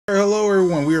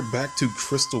are back to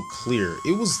Crystal Clear.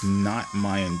 It was not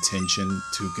my intention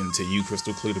to continue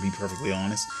Crystal Clear, to be perfectly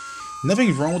honest.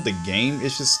 Nothing's wrong with the game,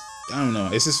 it's just, I don't know,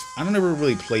 it's just, I don't ever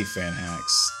really play fan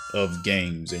hacks of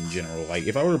games in general. Like,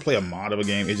 if I were to play a mod of a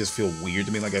game, it just feels weird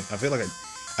to me. Like, I feel like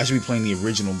I should be playing the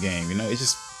original game, you know?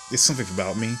 It's something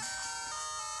about me.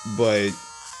 But,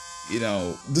 you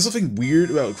know, there's something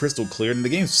weird about Crystal Clear, and the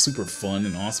game's super fun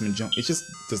and awesome and jump. It's just,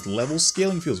 this level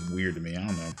scaling feels weird to me. I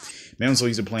don't know. Maybe I'm so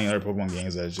used to playing other Pokemon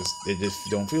games that it just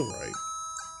don't feel right.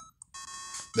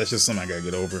 That's just something I gotta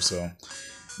get over, so.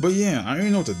 But yeah, I don't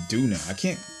even know what to do now. I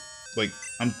can't, like,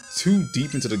 I'm too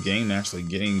deep into the game to actually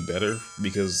getting better,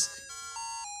 because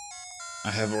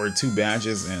I have already 2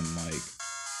 badges, and, like,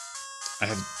 I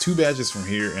have 2 badges from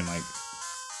here, and, like,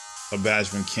 a badge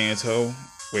from Kanto.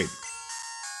 Wait.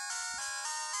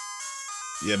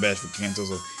 Yeah, badge for Kanto,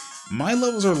 so my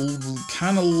levels are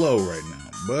kind of low right now,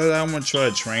 but I'm gonna try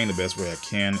to train the best way I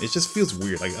can. It just feels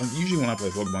weird. Like, usually when I play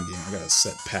a Pokemon game, I got a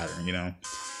set pattern, you know?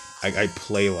 I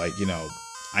play, like, you know,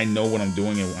 I know what I'm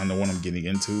doing and I know what I'm getting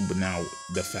into, but now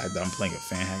the fact that I'm playing a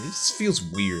fan hack, it just feels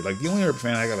weird. Like, the only other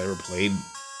fan hack I've ever played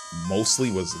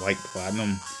mostly was Light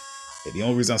Platinum. And the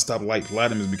only reason I stopped Light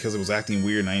Platinum is because it was acting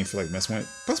weird and I didn't feel like messing with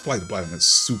it. Plus, Light Platinum is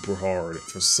super hard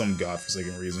for some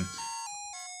godforsaken reason.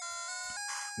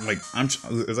 Like,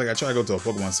 it's like I try to go to a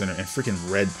Pokemon Center and freaking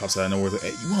Red pops out of nowhere. Like,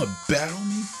 hey, you wanna battle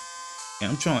me?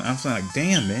 And I'm saying, like,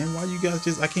 damn, man, why you guys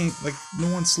just, I can't, like,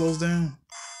 no one slows down.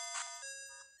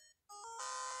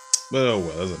 But oh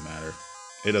well, it doesn't matter.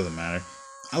 It doesn't matter.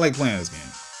 I like playing this game.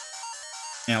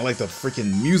 And I like the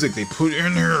freaking music they put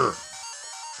in here.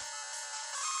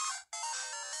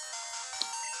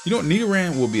 You know what,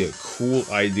 Nidoran would be a cool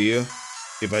idea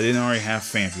if I didn't already have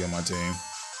Phanpy on my team.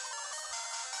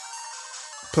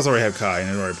 Plus, I already have Kai, and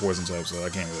it's already poison type, so I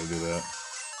can't really do that.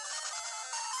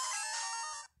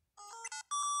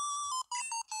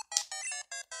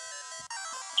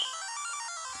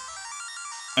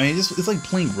 I mean, it's like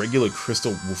playing regular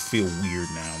Crystal will feel weird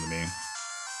now to me.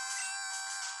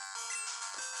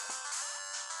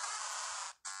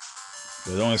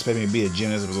 But don't expect me to be a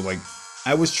gymnast. It was like,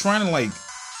 I was trying to like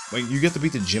you get to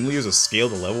beat the gym leaders or scale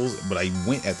the levels, but I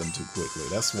went at them too quickly.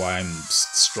 That's why I'm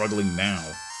struggling now.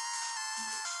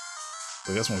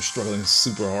 But that's why I'm struggling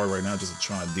super hard right now, just to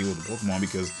try to deal with the Pokemon,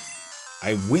 because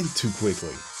I went too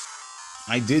quickly.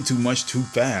 I did too much too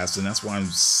fast, and that's why I'm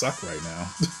suck right now.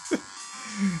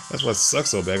 That's why I suck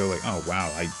so bad. I was like, oh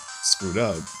wow, I screwed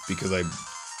up, because I,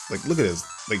 like, look at this.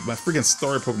 Like, my freaking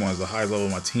star Pokemon is the highest level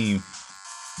of my team,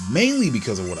 mainly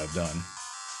because of what I've done.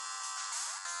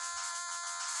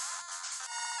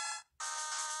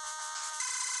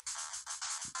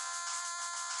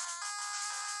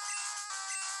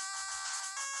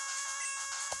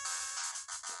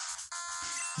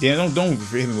 Yeah, don't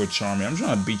hit me with Charming. I'm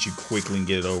trying to beat you quickly and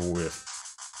get it over with.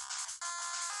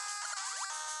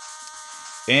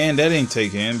 And that didn't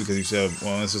take in because you said,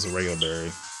 well, it's just a regular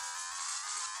berry.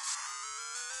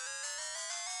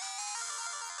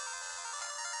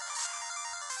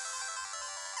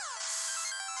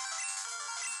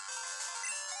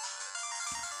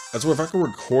 I swear, if I could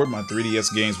record my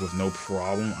 3DS games with no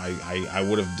problem, I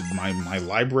would have, my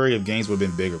library of games would have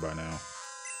been bigger by now.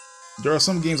 There are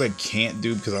some games I can't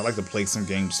do because I like to play some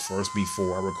games first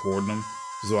before I record them,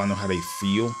 so I know how they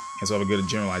feel, and so I have a good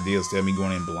general idea instead of me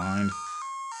going in blind.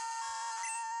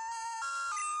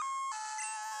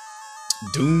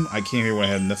 Doom, I came here when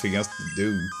I had nothing else to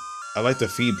do. I like to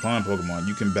feed pond Pokemon.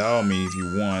 You can battle me if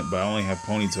you want, but I only have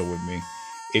Ponytail with me.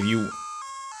 If you...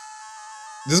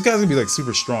 This guy's gonna be like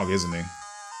super strong, isn't he?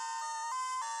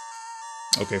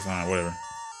 Okay, fine, whatever.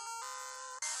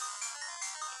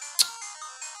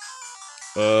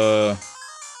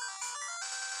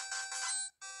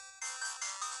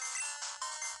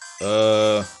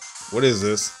 What is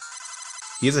this?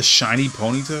 He has a shiny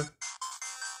Ponyta?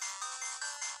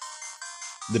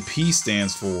 The P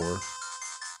stands for...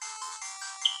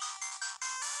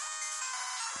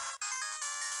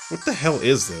 What the hell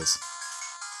is this?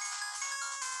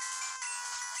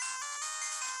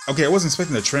 Okay, I wasn't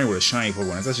expecting to train with a shiny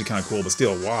Pokemon. It's actually kind of cool, but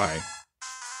still, why?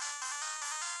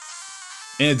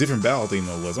 And a different battle theme,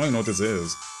 no less. I don't even know what this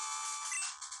is.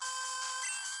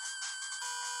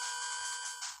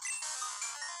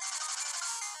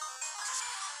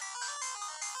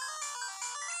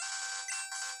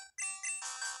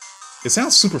 It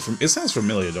sounds it sounds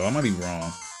familiar, though. I might be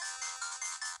wrong.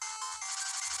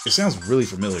 It sounds really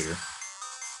familiar.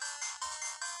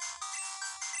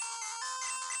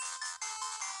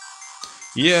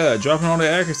 Yeah, dropping all the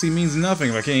accuracy means nothing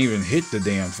if I can't even hit the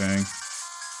damn thing.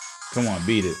 Come on,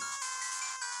 beat it.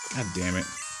 God damn it.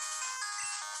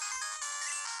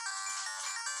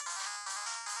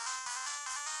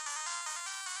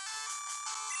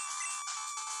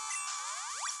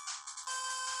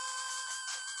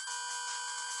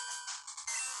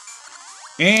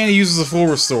 And he uses a full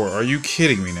restore. Are you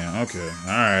kidding me now? Okay.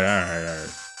 Alright.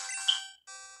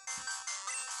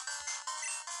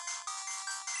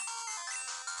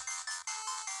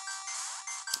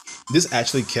 This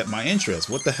actually kept my interest.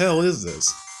 What the hell is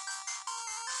this?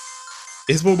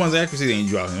 His Pokemon's accuracy ain't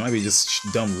dropping. It might be just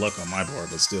dumb luck on my part,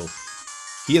 but still.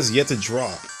 He has yet to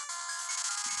drop.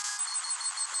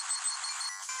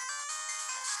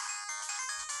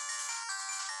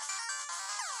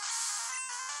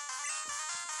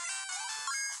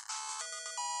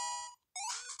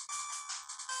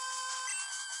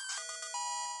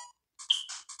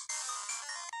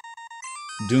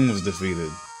 Doom was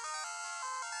defeated.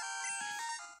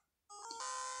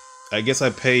 I guess I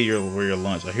pay for your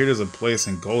lunch. I hear there's a place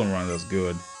in Goldenrod that's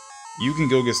good. You can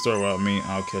go get started without me.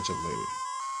 I'll catch up later.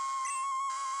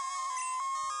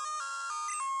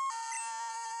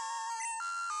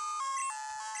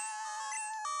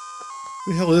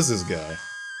 Who the hell is this guy?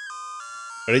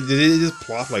 Did they just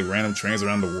plop like random trains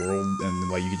around the world and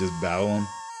like you could just battle them?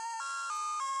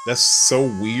 That's so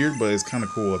weird, but it's kind of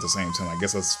cool at the same time. I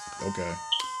guess that's okay.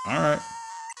 Alright.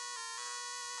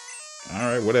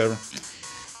 Alright, whatever.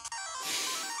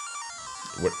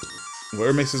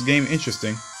 Whatever makes this game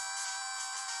interesting.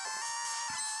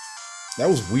 That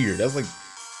was weird. That was like...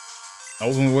 I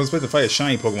wasn't expecting to fight a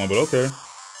shiny Pokemon, but okay.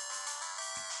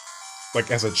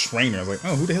 Like, as a trainer, I was like,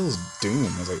 oh, who the hell is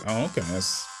Doom? I was like, oh, okay,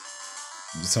 that's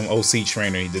some OC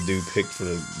trainer the dude picked for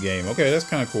the game. Okay, that's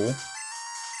kind of cool.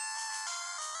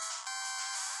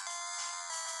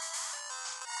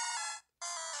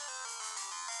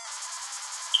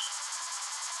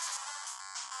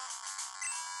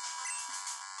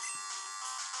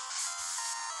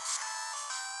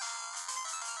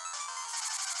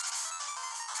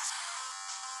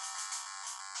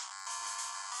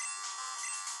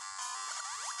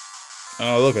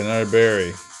 Oh, look, another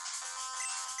berry.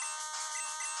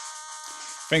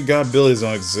 Thank God abilities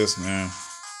don't exist now.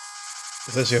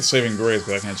 It's actually a saving grace,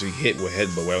 but I can actually hit with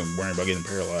headbutt without worrying about getting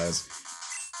paralyzed.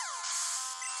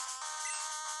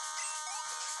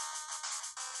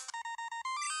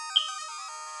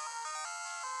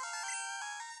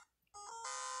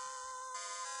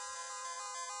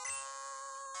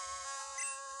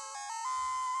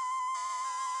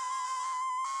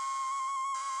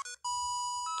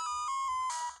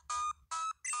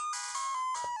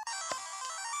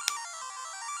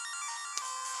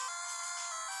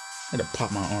 I had to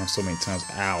pop my arm so many times.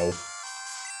 Ow.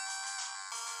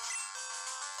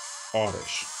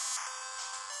 Oddish.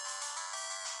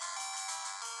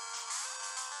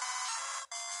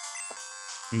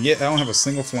 And yet I don't have a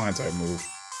single flying type move.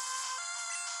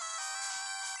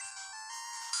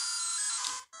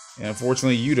 And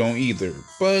unfortunately you don't either.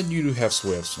 But you do have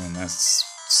Swifts, and that's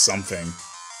something.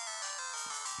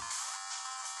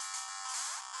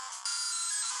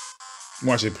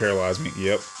 Watch it paralyze me.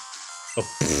 Yep. Oh,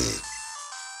 pfft.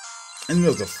 And you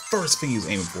know the first thing he was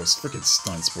aiming for is freaking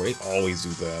Stun Spore. They always do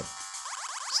that.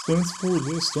 Stun Spore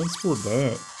this, Stun Spore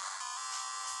that.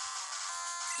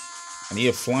 I need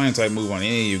a flying type move on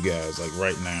any of you guys, like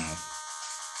right now.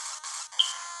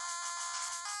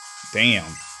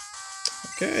 Damn.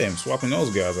 Okay, I'm swapping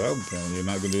those guys out. Apparently you're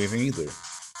not going to do anything either.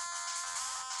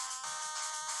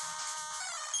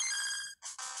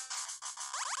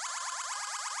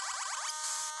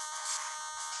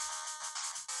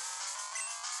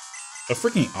 A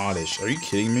freaking Oddish. Are you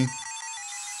kidding me?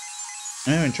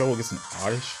 I'm having trouble against an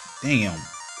Oddish? Damn.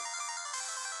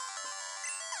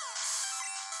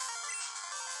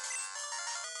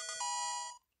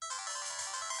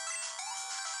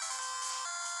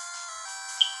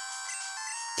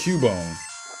 Cubone.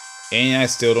 And I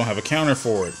still don't have a counter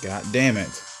for it. God damn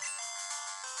it.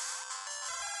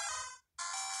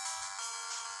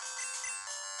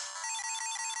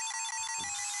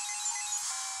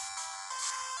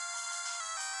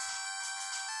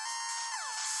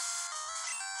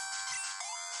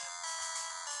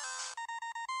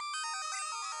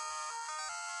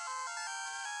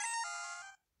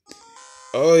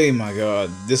 Oh my god.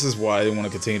 This is why I didn't want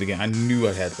to continue the game. I knew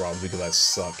I had problems because I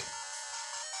suck.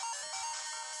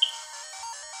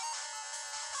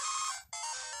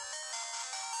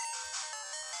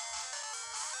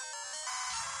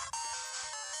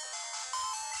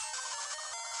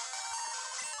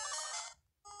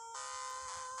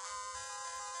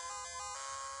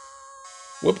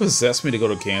 What possessed me to go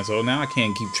to cancel? Now I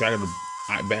can't keep track of the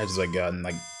badges I got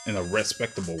in a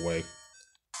respectable way.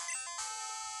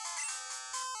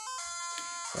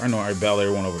 I know I battle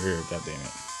everyone over here. God damn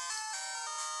it!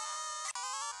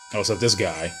 Oh, except this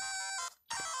guy.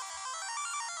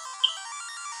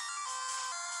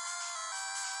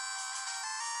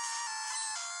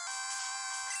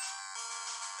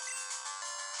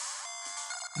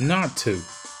 not to.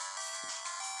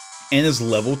 And it's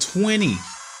level 20.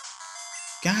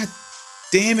 God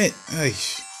damn it. Ay.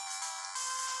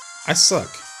 I suck.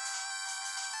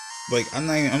 Like, I'm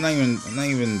not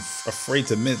even afraid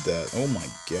to admit that. Oh my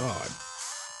god.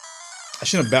 I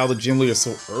shouldn't have battled the gym leader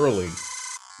so early.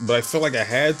 But I felt like I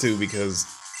had to because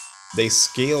they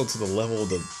scaled to the level of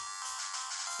the...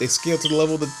 They scaled to the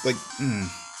level of the... Like,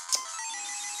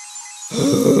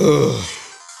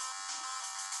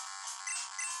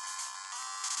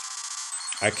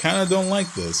 I kind of don't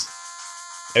like this.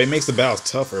 And it makes the battles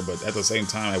tougher, but at the same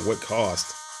time, at what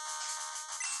cost?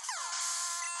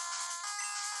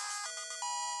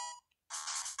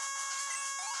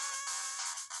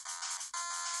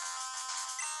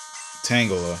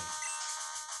 Tangela.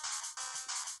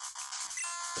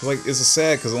 Like, it's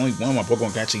sad because only one of my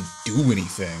Pokemon can actually do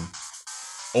anything.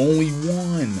 Only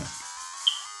one.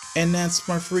 And that's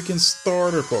my freaking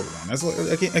starter Pokemon. That's like,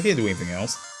 I can't do anything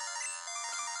else.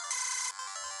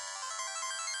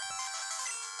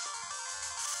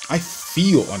 I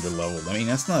feel underleveled. I mean,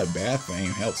 that's not a bad thing.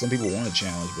 Hell, some people want a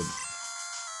challenge, but...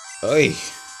 Ay.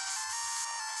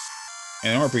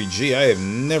 In RPG, I have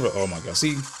never... Oh my god,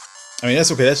 see... I mean,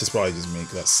 that's okay, that's just probably just me,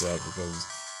 because that sucks, because...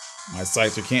 My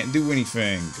Scyther can't do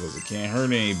anything, because it can't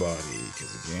hurt anybody,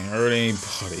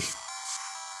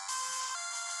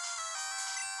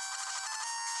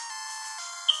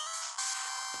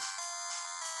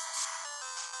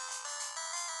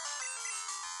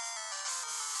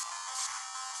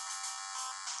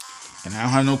 And I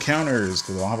don't have no counters,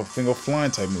 because I don't have a single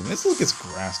flying type move. Let's look at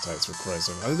grass types, for Christ's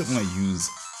sake. I didn't want to use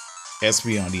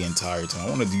SP on the entire time. I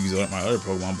wanted to use my other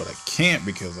Pokemon, but I can't,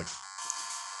 because, like...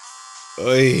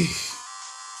 Ay...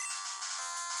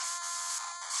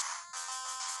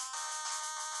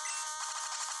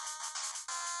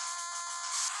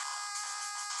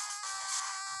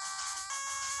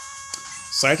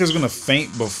 Scyther's gonna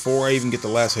faint before I even get the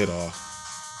last hit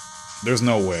off. There's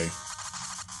no way.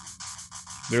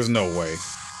 There's no way.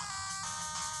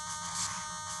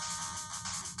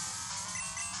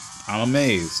 I'm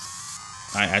amazed.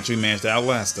 I actually managed to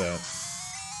outlast that.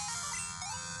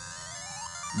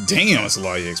 Damn, that's a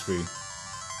lot of XP.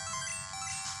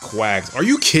 Quags. Are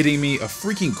you kidding me? A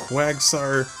freaking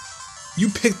Quagsire? You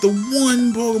picked the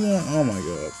one Pokemon? Oh my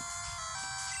god.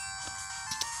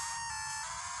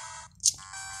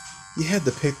 You had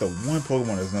to pick the one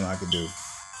Pokemon there's nothing I could do.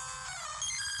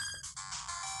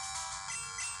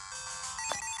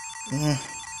 I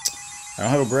don't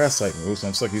have a grass type move, so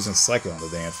I'm stuck using Psycho on the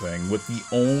damn thing with the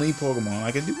only Pokemon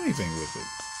I can do anything with it.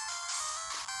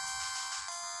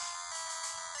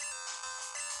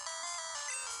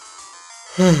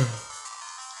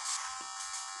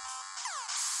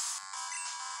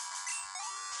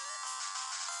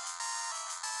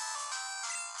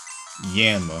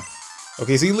 Yanma.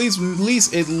 Okay, see, at least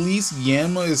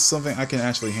Yanma is something I can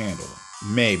actually handle.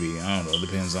 Maybe, I don't know, it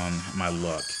depends on my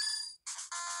luck.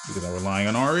 Because I'm relying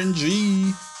on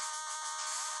RNG.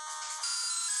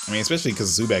 I mean, especially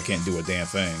because Zubat can't do a damn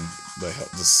thing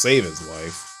to save his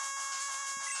life.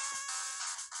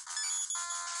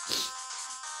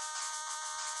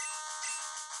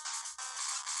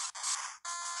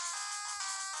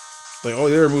 Like, all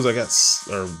the other moves I got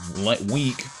are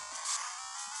weak.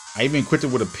 I even equipped it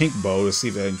with a pink bow to see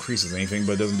if that increases anything,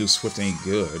 but it doesn't do Swift any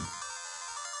good.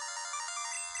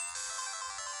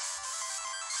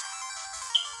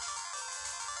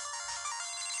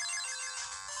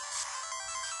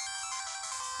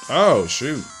 Oh,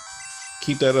 shoot.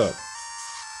 Keep that up.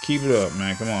 Keep it up,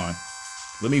 man. Come on.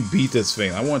 Let me beat this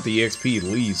thing. I want the XP at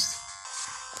least.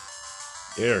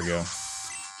 There we go.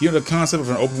 You know, the concept of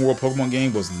an open world Pokemon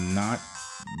game was not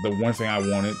the one thing I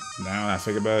wanted. Now that I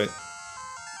think about it,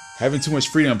 having too much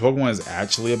freedom in Pokemon is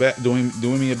actually doing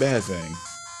me a bad thing.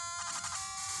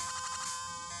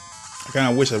 I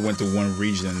kind of wish I went to one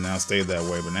region and now stayed that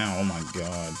way, but now, oh my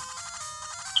god.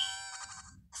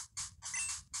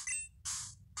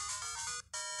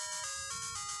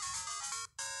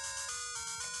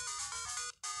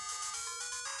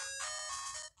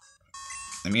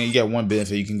 I mean, you got one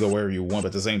benefit, you can go wherever you want, but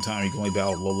at the same time, you can only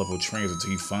battle low-level trainers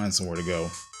until you find somewhere to go.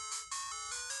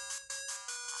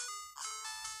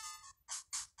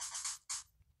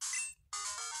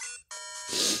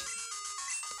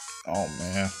 Oh,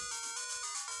 man.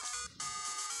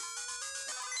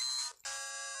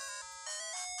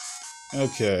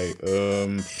 Okay,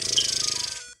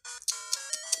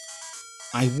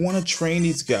 I want to train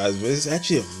these guys, but it's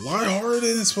actually a lot harder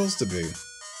than it's supposed to be.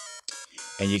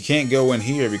 And you can't go in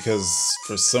here because,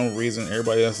 for some reason,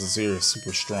 everybody else is here is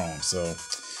super strong, so...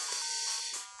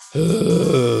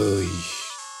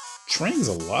 Training's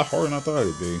a lot harder than I thought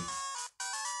it'd be.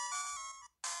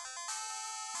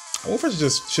 I wonder if I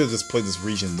should have just played this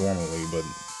region normally, but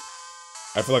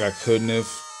I feel like I couldn't have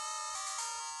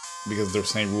because their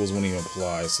same rules wouldn't even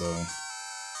apply. So,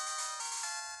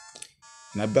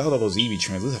 and I battled all those Eevee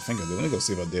trains. At least I think I did. Let me go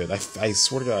see if I did. I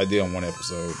swear to God, I did on one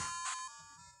episode.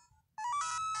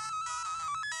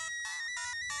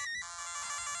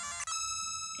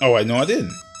 Oh, I know I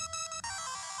didn't.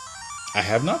 I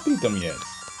have not beat them yet.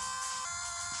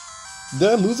 Did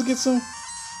I lose against them?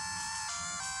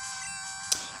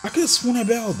 I could have sworn I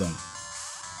battled them.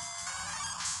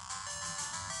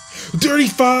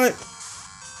 35!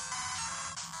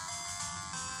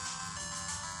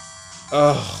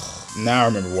 Oh, now I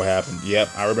remember what happened. Yep,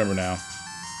 I remember now.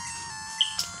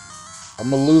 I'm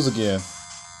gonna lose again.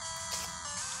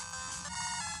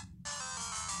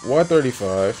 Why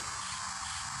 35?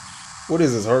 What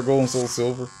is this, Heart Gold and Soul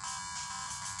Silver?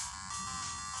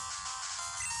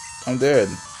 I'm dead.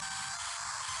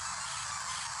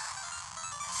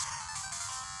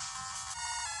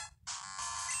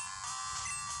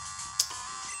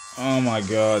 Oh my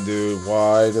god, dude.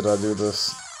 Why did I do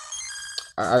this?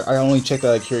 I only checked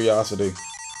out of curiosity.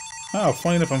 Oh,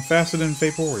 funny enough, I'm faster than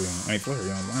Vaporeon. I mean,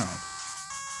 Flareon, wow.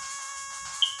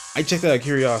 I checked out of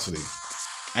curiosity.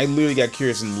 I literally got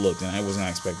curious and looked, and I was not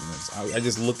expecting this. I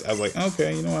just looked, I was like,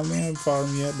 okay, you know what, I haven't fought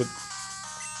him yet, but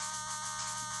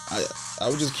I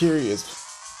was just curious.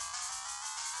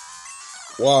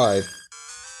 Why?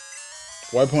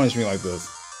 Why punish me like this?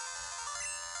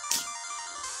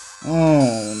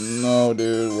 Oh no,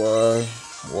 dude, why?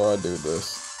 Why do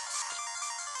this?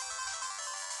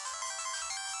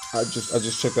 I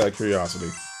just checked out of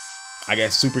curiosity. I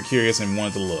got super curious and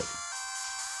wanted to look.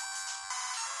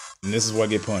 And this is what I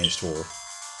get punished for.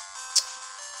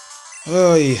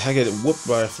 Oh, yeah, I get whooped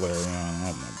by a Flareon.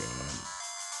 Oh my god.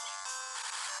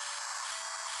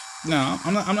 No,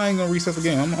 I'm not even gonna reset the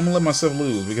game. I'm gonna let myself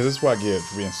lose because that's what I get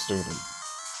for being stupid.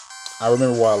 I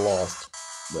remember why I lost.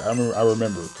 I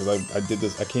remember because I did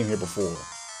this. I came here before.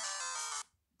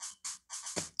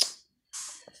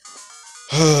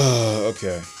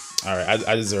 Okay. All right.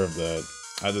 I deserve that.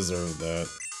 I deserve that.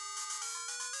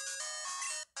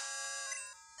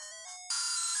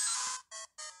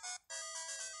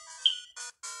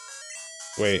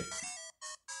 Wait.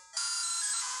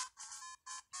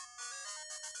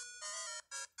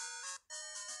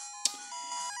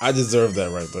 I deserved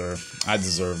that right there. I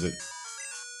deserved it.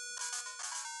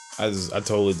 I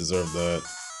totally deserved that.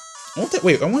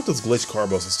 Wait, I want those glitch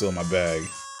carbos are still in my bag.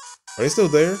 Are they still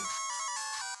there?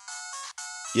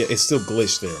 Yeah, it's still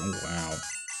glitched there. Oh, wow.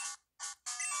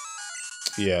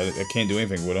 Yeah, I can't do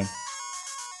anything with them.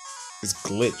 It's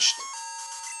glitched.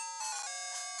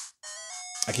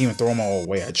 I can't even throw them all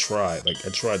away. I tried. Like, I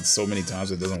tried so many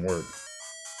times it doesn't work.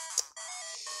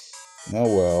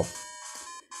 Oh well.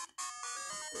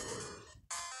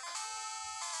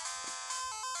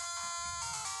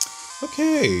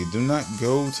 Okay, do not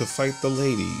go to fight the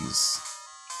ladies.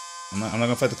 I'm not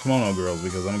gonna fight the kimono girls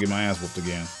because I'm gonna get my ass whooped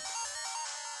again.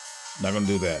 Not gonna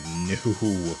do that. No.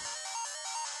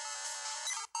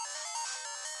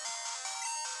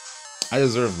 I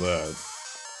deserve that.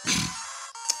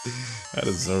 I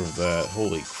deserve that.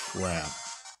 Holy crap.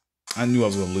 I knew I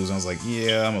was gonna lose. I was like,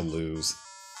 yeah, I'm gonna lose.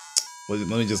 Let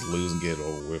me just lose and get it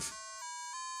over with.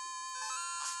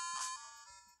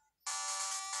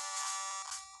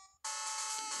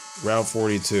 Route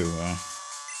 42, huh?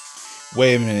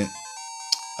 Wait a minute.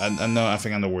 I know, I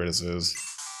think I know where this is.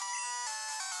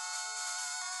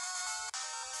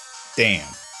 Damn.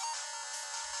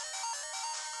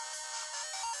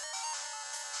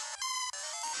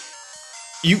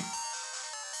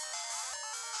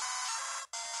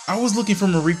 I was looking for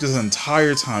Mareep this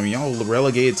entire time. Y'all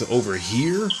relegated to over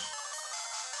here?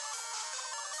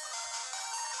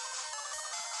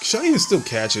 Should I even still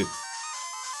catch it?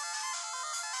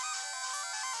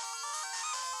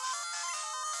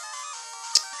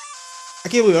 I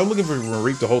can't believe I'm looking for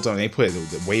Mareep the whole time. They put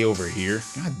it way over here.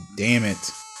 God damn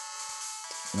it.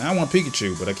 Now I want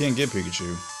Pikachu, but I can't get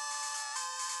Pikachu.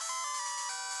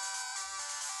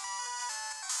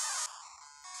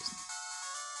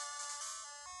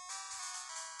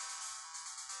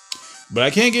 But I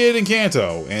can't get it in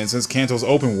Kanto. And since Kanto's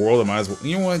open world, I might as well...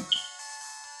 You know what?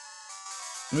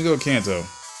 Let me go with Kanto.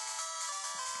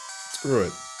 Screw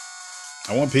it.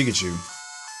 I want Pikachu.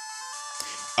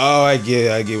 Oh, I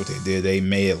get what they did. They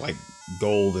made it like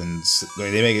gold and...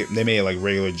 They made it like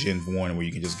regular Gen 1 where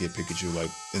you can just get Pikachu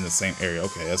like in the same area.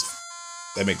 Okay,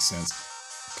 that makes sense.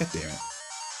 God damn it.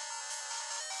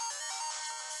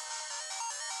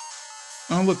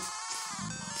 Oh, look.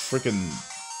 Freaking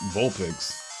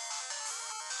Vulpix.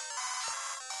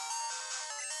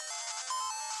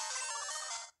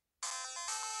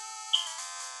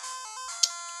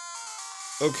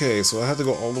 Okay, so I have to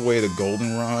go all the way to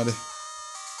Goldenrod,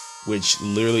 which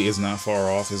literally is not far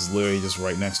off. It's literally just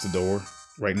right next to door.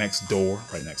 Right next door.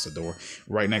 Right next to door.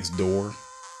 Right next door.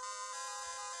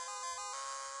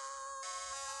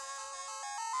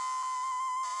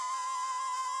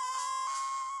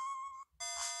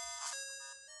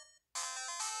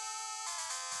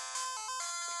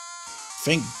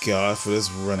 Thank God for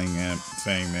this running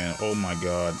thing, man. Oh my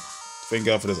God. Thank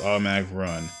God for this automatic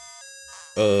run.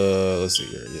 Let's see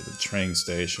here. Yeah, the train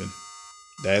station.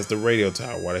 That's the radio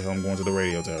tower. Why the hell I'm going to the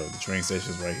radio tower? The train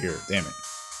station is right here. Damn it.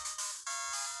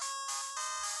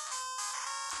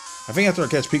 I think after I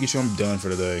catch Pikachu, I'm done for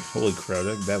the day. Holy crap,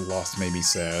 that loss made me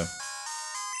sad.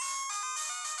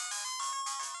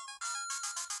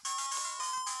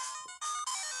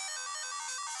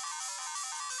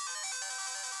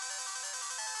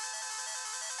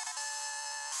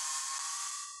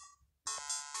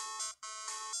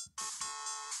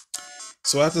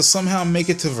 So I have to somehow make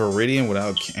it to Viridian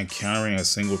without encountering a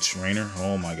single trainer.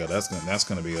 Oh my God, that's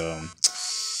gonna be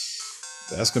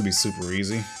super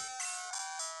easy.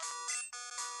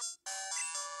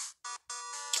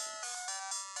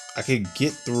 I could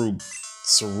get through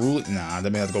Cerulean. Nah,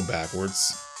 that may have to go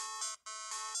backwards.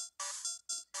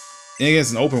 And again,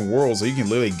 it's an open world, so you can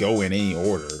literally go in any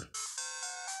order.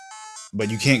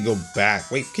 But you can't go back.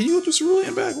 Wait, can you go through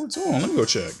Cerulean backwards? Hold on, let me go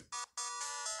check.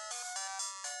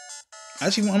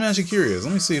 Actually, I'm actually curious.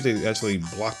 Let me see if they actually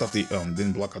blocked off the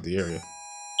didn't block out the area.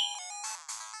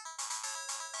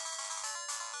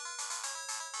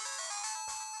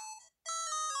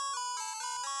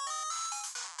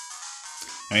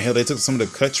 I mean, hell, they took some of the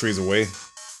cut trees away.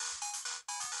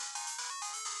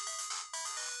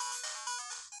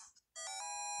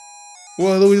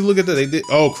 Well, look at that. They did.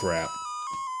 Oh crap.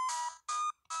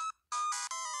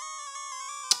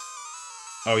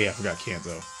 Oh yeah, I forgot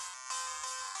Kanto.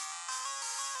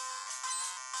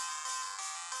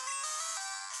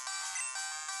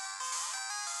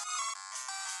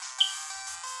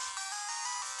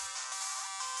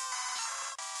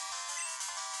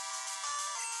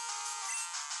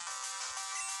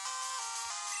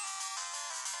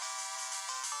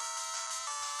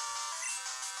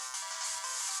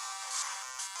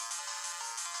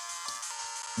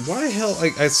 Why the hell?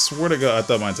 Like, I swear to God, I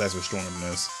thought my attacks were stronger than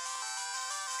this.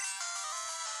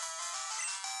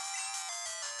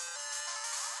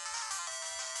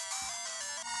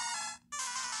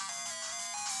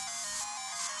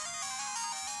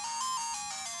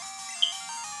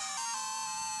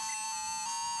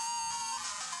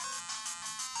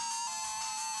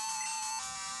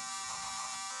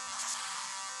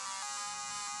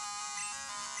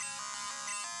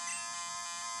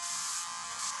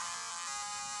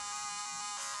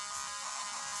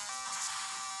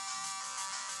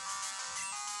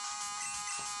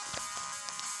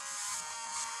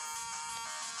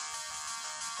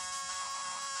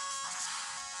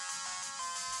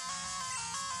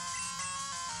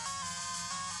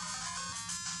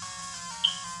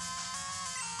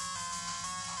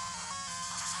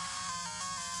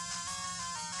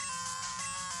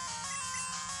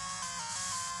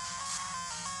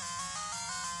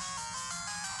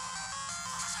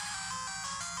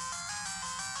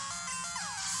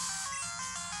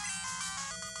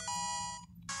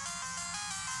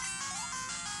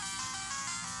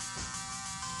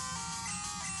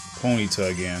 Ponyta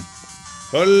again.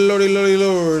 Oh lordy lordy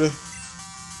lord.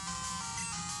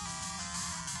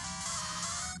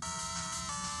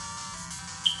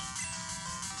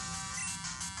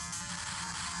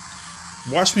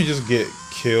 Watch me just get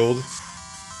killed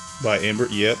by Ember.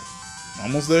 Yep.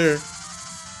 Almost there.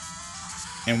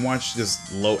 And watch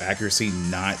this low accuracy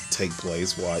not take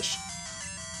place. Watch.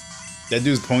 That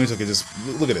dude's Ponyta could just...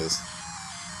 Look at this.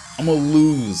 I'm gonna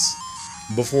lose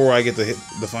before I get the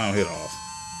final hit off.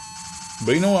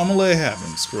 But you know what? I'm gonna let it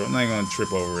happen. Screw it. I'm not gonna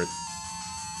trip over it.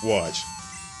 Watch.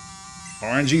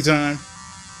 RNG time.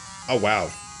 Oh, wow.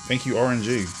 Thank you,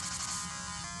 RNG.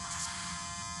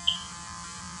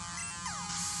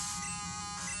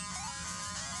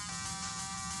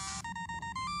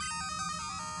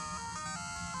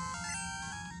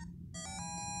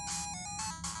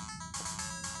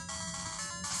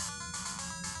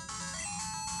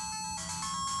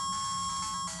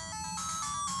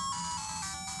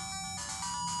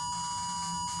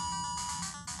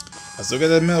 I still got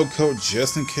that metal coat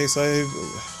just in case I...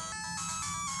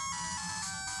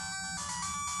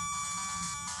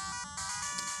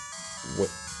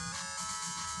 What?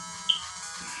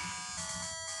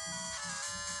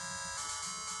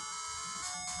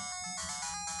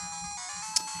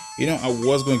 You know, I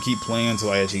was going to keep playing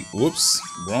until I actually... Whoops.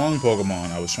 Wrong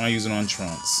Pokemon. I was trying to use it on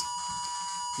Trunks.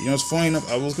 You know, it's funny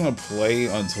enough, I was gonna play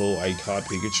until I caught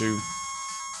Pikachu.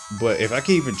 But if I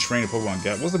can't even train a Pokemon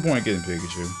gap, what's the point of getting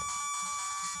Pikachu?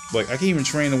 Like, I can't even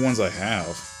train the ones I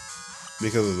have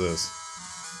because of this.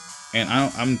 And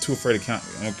I'm too afraid to count.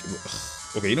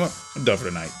 Okay, you know what? I'm done for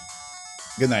the night.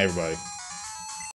 Good night, everybody.